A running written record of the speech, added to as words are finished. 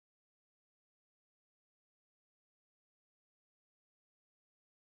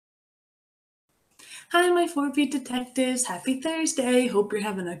Hi, my 4-Beat detectives. Happy Thursday. Hope you're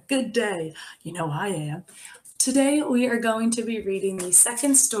having a good day. You know I am. Today, we are going to be reading the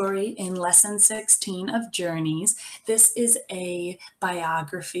second story in Lesson 16 of Journeys. This is a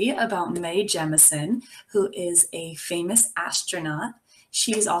biography about Mae Jemison, who is a famous astronaut.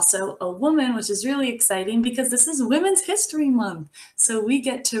 She is also a woman, which is really exciting because this is Women's History Month. So we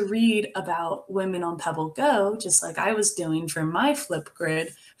get to read about women on Pebble Go, just like I was doing for my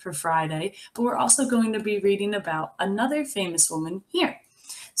Flipgrid for Friday. But we're also going to be reading about another famous woman here.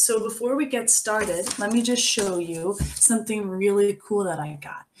 So before we get started, let me just show you something really cool that I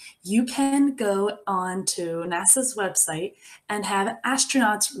got. You can go on to NASA's website and have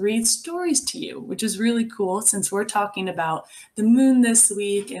astronauts read stories to you, which is really cool since we're talking about the moon this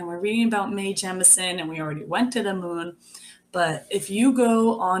week and we're reading about Mae Jemison and we already went to the moon. But if you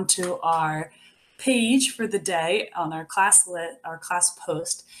go onto our page for the day on our class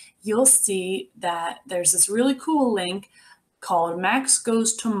post, you'll see that there's this really cool link called Max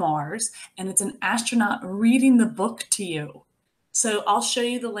Goes to Mars, and it's an astronaut reading the book to you. So I'll show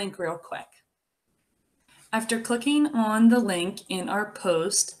you the link real quick. After clicking on the link in our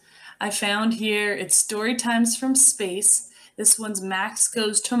post, I found here it's Story Times from Space. This one's Max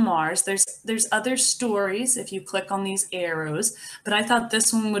Goes to Mars. There's other stories if you click on these arrows, but I thought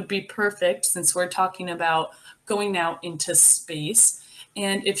this one would be perfect since we're talking about going out into space.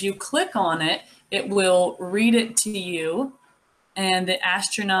 And if you click on it, it will read it to you. And the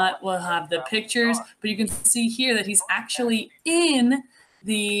astronaut will have the pictures, but you can see here that he's actually in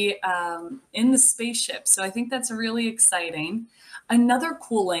the spaceship. So I think that's really exciting. Another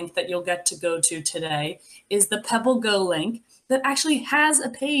cool link that you'll get to go to today is the Pebble Go link that actually has a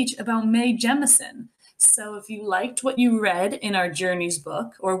page about Mae Jemison. So if you liked what you read in our Journeys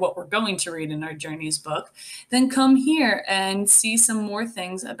book, or what we're going to read in our Journeys book, then come here and see some more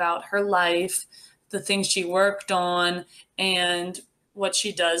things about her life, the things she worked on, and what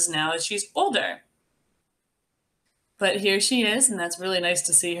she does now as she's older. But here she is, and that's really nice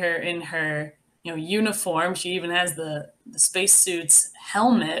to see her in her uniform. She even has the spacesuit's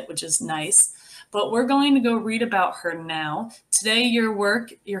helmet, which is nice. But we're going to go read about her now. Today,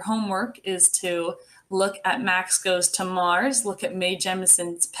 your homework is to look at Max Goes to Mars, look at Mae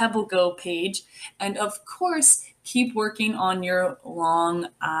Jemison's Pebble Go page, and of course, keep working on your long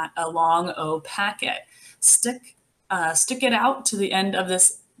O packet. Stick it out to the end of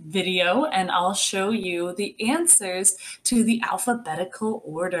this video and I'll show you the answers to the alphabetical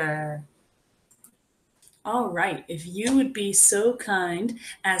order. All right, if you would be so kind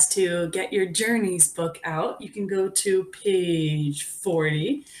as to get your Journeys book out, you can go to page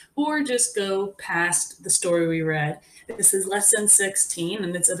 40 or just go past the story we read. This is lesson 16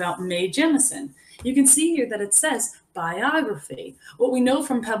 and it's about Mae Jemison. You can see here that it says biography. What we know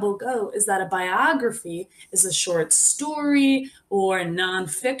from Pebble Go is that a biography is a short story or a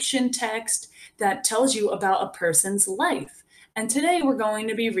nonfiction text that tells you about a person's life. And today we're going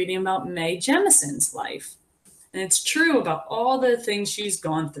to be reading about Mae Jemison's life. And it's true about all the things she's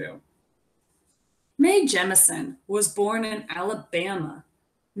gone through. Mae Jemison was born in Alabama.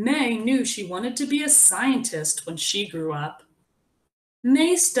 Mae knew she wanted to be a scientist when she grew up.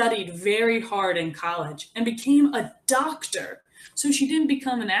 Mae studied very hard in college and became a doctor. So she didn't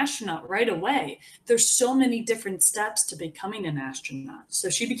become an astronaut right away. There's so many different steps to becoming an astronaut.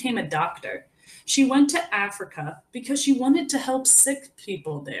 So she became a doctor. She went to Africa because she wanted to help sick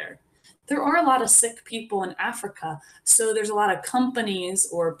people there. There are a lot of sick people in Africa, so there's a lot of companies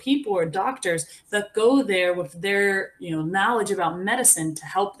or people or doctors that go there with their knowledge about medicine to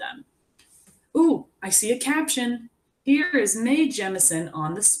help them. Ooh, I see a caption. Here is Mae Jemison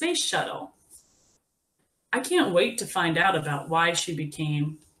on the space shuttle. I can't wait to find out about why she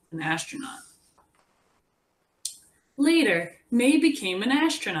became an astronaut. Later, Mae became an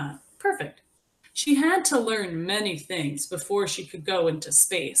astronaut. Perfect. She had to learn many things before she could go into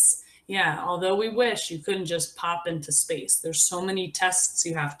space. Yeah, although we wish you couldn't just pop into space. There's so many tests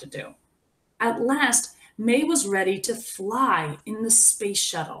you have to do. At last, Mae was ready to fly in the space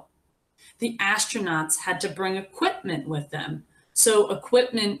shuttle. The astronauts had to bring equipment with them. So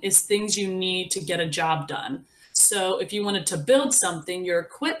equipment is things you need to get a job done. So if you wanted to build something, your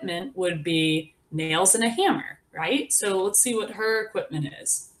equipment would be nails and a hammer, right? So let's see what her equipment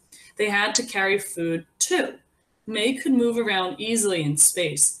is. They had to carry food too. Mae could move around easily in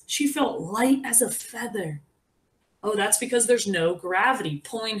space. She felt light as a feather. Oh, that's because there's no gravity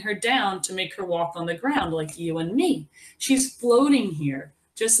pulling her down to make her walk on the ground like you and me. She's floating here,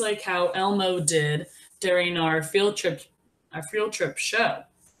 just like how Elmo did during our field trip show.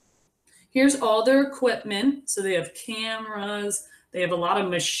 Here's all their equipment. So they have cameras, they have a lot of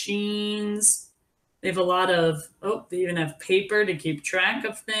machines. They have a lot of, oh, they even have paper to keep track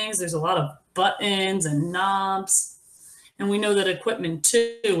of things. There's a lot of buttons and knobs. And we know that equipment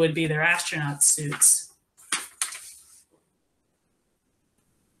too would be their astronaut suits.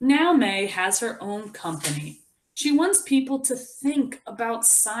 Now Mae has her own company. She wants people to think about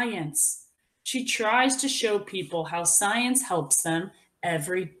science. She tries to show people how science helps them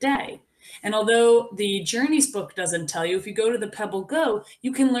every day. And although the Journeys book doesn't tell you, if you go to the Pebble Go,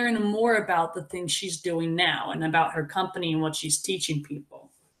 you can learn more about the things she's doing now and about her company and what she's teaching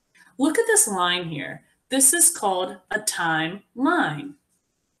people. Look at this line here. This is called a timeline.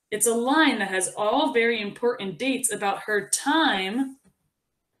 It's a line that has all very important dates about her time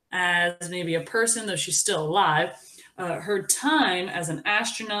as maybe a person, though she's still alive, her time as an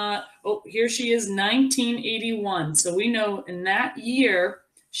astronaut. Oh, here she is, 1981. So we know in that year,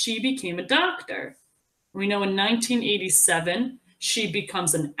 she became a doctor. We know in 1987, she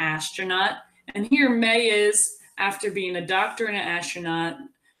becomes an astronaut. And here Mae is, after being a doctor and an astronaut,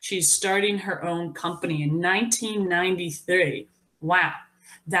 she's starting her own company in 1993. Wow,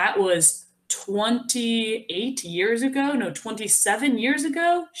 that was 28 years ago, no, 27 years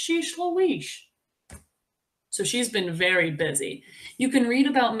ago, sheesh Louise. So she's been very busy. You can read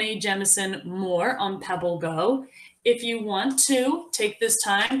about Mae Jemison more on Pebble Go. If you want to, take this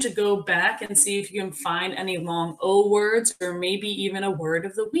time to go back and see if you can find any long O words or maybe even a word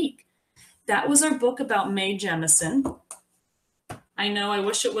of the week. That was our book about Mae Jemison. I know I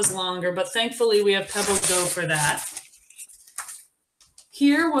wish it was longer, but thankfully we have Pebble Go for that.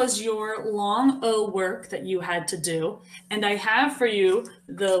 Here was your long O work that you had to do, and I have for you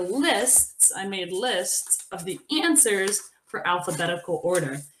the lists. I made lists of the answers for alphabetical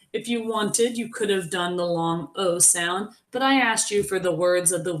order. If you wanted, you could have done the long O sound, but I asked you for the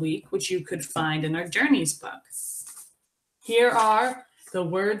words of the week, which you could find in our Journeys book. Here are the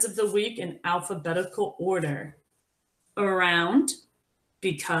words of the week in alphabetical order. Around,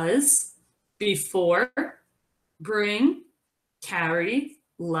 because, before, bring, carry,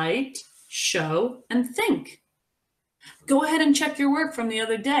 light, show, and think. Go ahead and check your work from the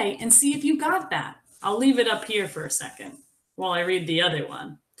other day and see if you got that. I'll leave it up here for a second while I read the other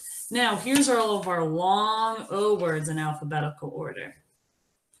one. Now, here's all of our long O words in alphabetical order.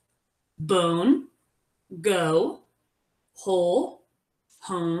 Bone, go, hole,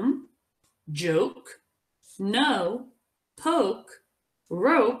 home, joke, no, poke,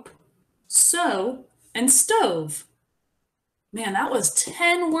 rope, sew, and stove. Man, that was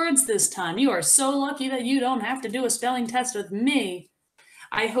 10 words this time. You are so lucky that you don't have to do a spelling test with me.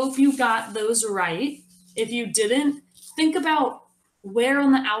 I hope you got those right. If you didn't, think about where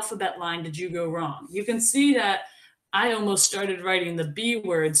on the alphabet line did you go wrong. You can see that I almost started writing the B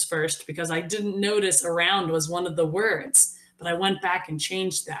words first because I didn't notice around was one of the words, but I went back and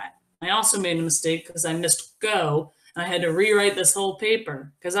changed that. I also made a mistake because I missed go, and I had to rewrite this whole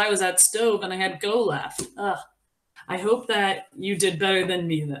paper because I was at stove and I had go left. Ugh. I hope that you did better than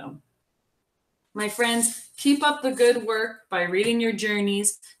me, though. My friends, keep up the good work by reading your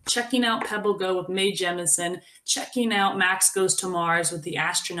journeys, checking out Pebble Go with Mae Jemison, checking out Max Goes to Mars with the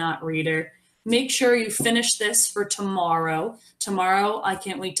astronaut reader. Make sure you finish this for tomorrow. Tomorrow, I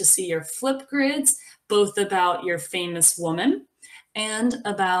can't wait to see your flip grids, both about your famous woman and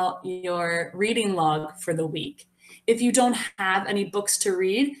about your reading log for the week. If you don't have any books to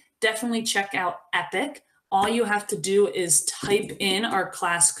read, definitely check out Epic. All you have to do is type in our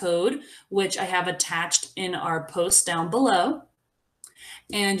class code, which I have attached in our post down below,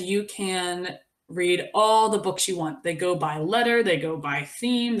 and you can read all the books you want. They go by letter, they go by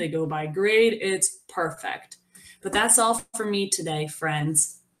theme, they go by grade. It's perfect. But that's all for me today,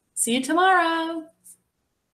 friends. See you tomorrow.